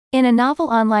In a novel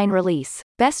online release,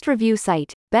 Best Review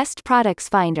site, Best Products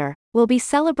Finder, will be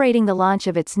celebrating the launch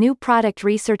of its new product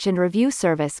research and review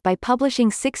service by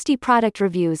publishing 60 product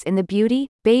reviews in the beauty,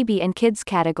 baby and kids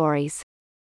categories.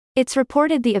 It's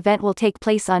reported the event will take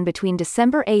place on between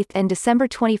December 8 and December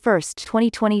 21,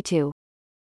 2022.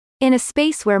 In a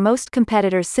space where most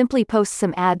competitors simply post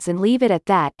some ads and leave it at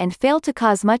that and fail to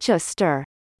cause much of a stir,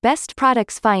 Best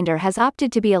Products Finder has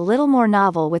opted to be a little more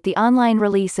novel with the online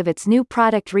release of its new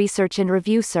product research and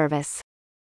review service.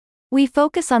 We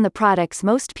focus on the products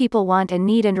most people want and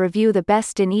need and review the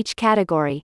best in each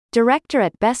category, director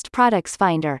at Best Products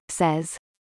Finder says.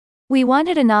 We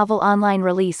wanted a novel online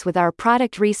release with our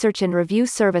product research and review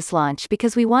service launch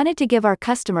because we wanted to give our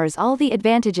customers all the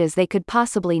advantages they could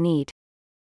possibly need.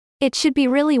 It should be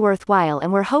really worthwhile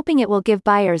and we're hoping it will give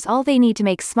buyers all they need to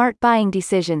make smart buying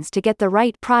decisions to get the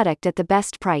right product at the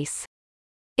best price.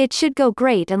 It should go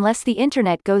great unless the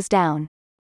internet goes down.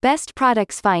 Best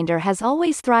Products Finder has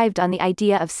always thrived on the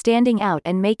idea of standing out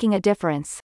and making a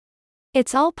difference.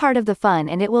 It's all part of the fun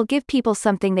and it will give people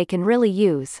something they can really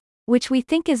use, which we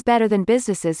think is better than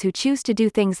businesses who choose to do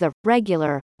things the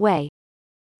regular way.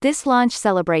 This launch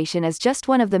celebration is just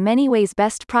one of the many ways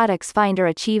Best Products Finder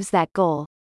achieves that goal.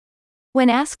 When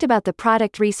asked about the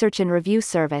product research and review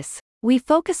service, we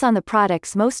focus on the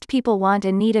products most people want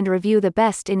and need and review the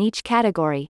best in each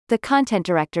category, the content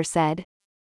director said.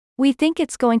 We think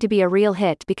it's going to be a real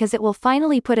hit because it will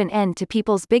finally put an end to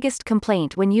people's biggest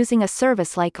complaint when using a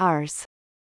service like ours.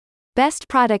 Best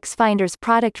Products Finder's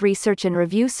product research and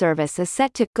review service is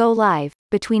set to go live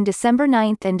between December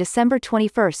 9 and December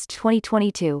 21,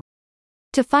 2022.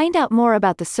 To find out more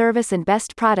about the service and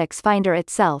Best Products Finder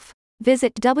itself,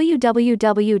 visit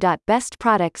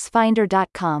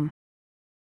www.bestproductsfinder.com.